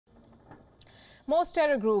Most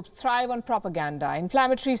terror groups thrive on propaganda,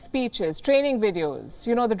 inflammatory speeches, training videos.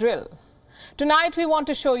 You know the drill. Tonight we want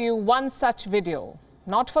to show you one such video,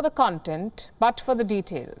 not for the content, but for the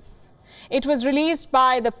details. It was released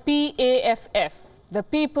by the PAFF, the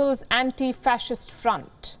People's Anti-Fascist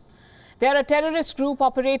Front. They are a terrorist group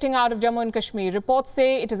operating out of Jammu and Kashmir. Reports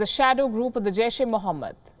say it is a shadow group of the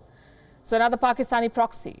Jaish-e-Mohammed, so another Pakistani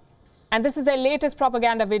proxy. And this is their latest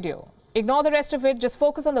propaganda video. Ignore the rest of it, just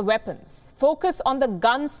focus on the weapons. Focus on the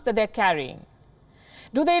guns that they're carrying.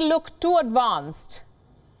 Do they look too advanced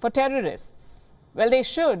for terrorists? Well, they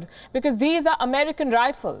should, because these are American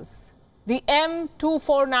rifles. The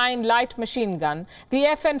M249 light machine gun, the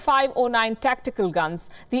FN509 tactical guns,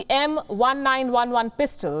 the M1911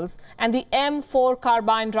 pistols, and the M4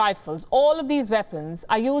 carbine rifles. All of these weapons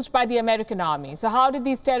are used by the American army. So how did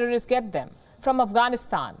these terrorists get them? From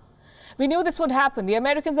Afghanistan. We knew this would happen. The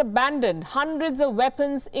Americans abandoned hundreds of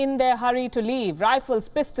weapons in their hurry to leave. Rifles,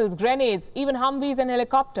 pistols, grenades, even Humvees and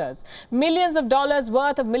helicopters. Millions of dollars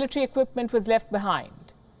worth of military equipment was left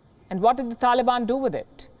behind. And what did the Taliban do with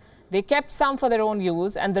it? They kept some for their own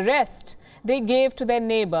use, and the rest they gave to their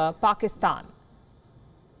neighbor, Pakistan.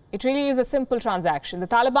 It really is a simple transaction. The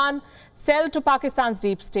Taliban sell to Pakistan's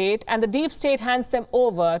deep state, and the deep state hands them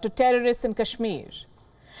over to terrorists in Kashmir.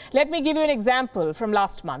 Let me give you an example from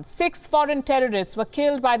last month. 6 foreign terrorists were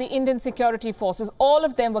killed by the Indian security forces. All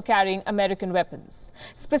of them were carrying American weapons,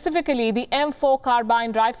 specifically the M4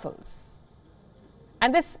 carbine rifles.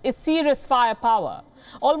 And this is serious firepower.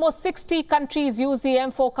 Almost 60 countries use the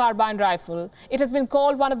M4 carbine rifle. It has been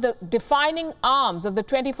called one of the defining arms of the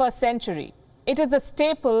 21st century. It is the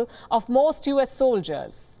staple of most US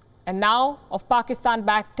soldiers, and now of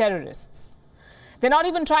Pakistan-backed terrorists. They're not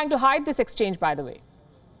even trying to hide this exchange, by the way.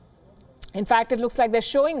 In fact, it looks like they're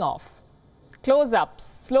showing off. Close-ups,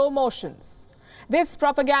 slow motions. This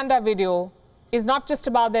propaganda video is not just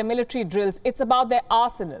about their military drills, it's about their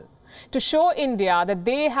arsenal. To show India that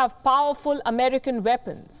they have powerful American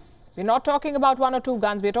weapons. We're not talking about 1 or 2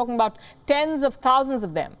 guns, we're talking about tens of thousands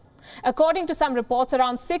of them. According to some reports,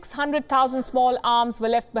 around 600,000 small arms were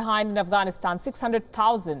left behind in Afghanistan.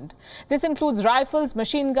 600,000. This includes rifles,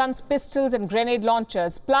 machine guns, pistols, and grenade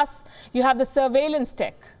launchers. Plus, you have the surveillance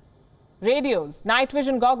tech. Radios, night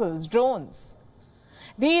vision goggles, drones.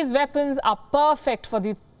 These weapons are perfect for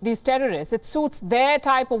these terrorists. It suits their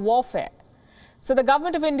type of warfare. So the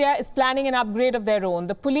government of India is planning an upgrade of their own.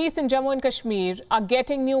 The police in Jammu and Kashmir are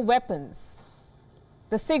getting new weapons.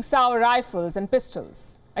 The Sig Sauer rifles and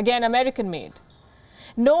pistols, again American made.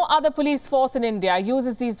 No other police force in India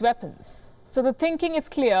uses these weapons. So the thinking is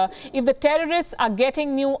clear. If the terrorists are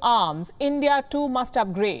getting new arms, India too must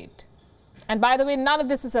upgrade. And by the way, none of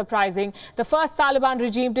this is surprising. The first Taliban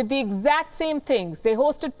regime did the exact same things. They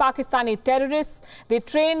hosted Pakistani terrorists, they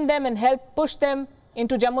trained them and helped push them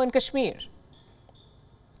into Jammu and Kashmir.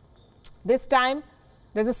 This time,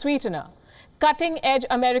 there's a sweetener. Cutting-edge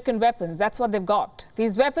American weapons, that's what they've got.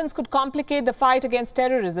 These weapons could complicate the fight against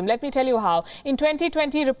terrorism. Let me tell you how. In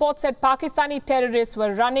 2020, reports said Pakistani terrorists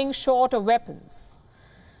were running short of weapons.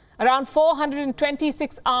 Around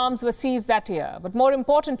 426 arms were seized that year. But more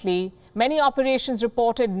importantly, many operations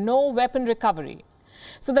reported no weapon recovery.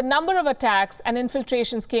 So the number of attacks and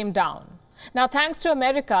infiltrations came down. Now, thanks to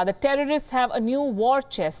America, the terrorists have a new war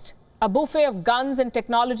chest, a buffet of guns and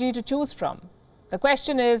technology to choose from. The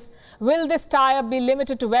question is, will this tie-up be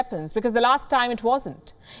limited to weapons? Because the last time it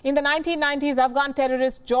wasn't. In the 1990s, Afghan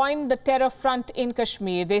terrorists joined the terror front in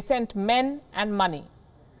Kashmir. They sent men and money.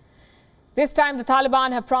 This time, the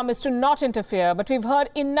Taliban have promised to not interfere, but we've heard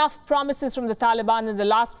enough promises from the Taliban in the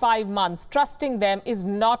last 5 months. Trusting them is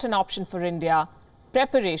not an option for India.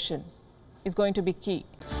 Preparation is going to be key.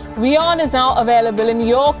 WION is now available in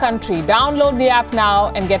your country. Download the app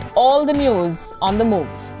now and get all the news on the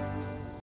move.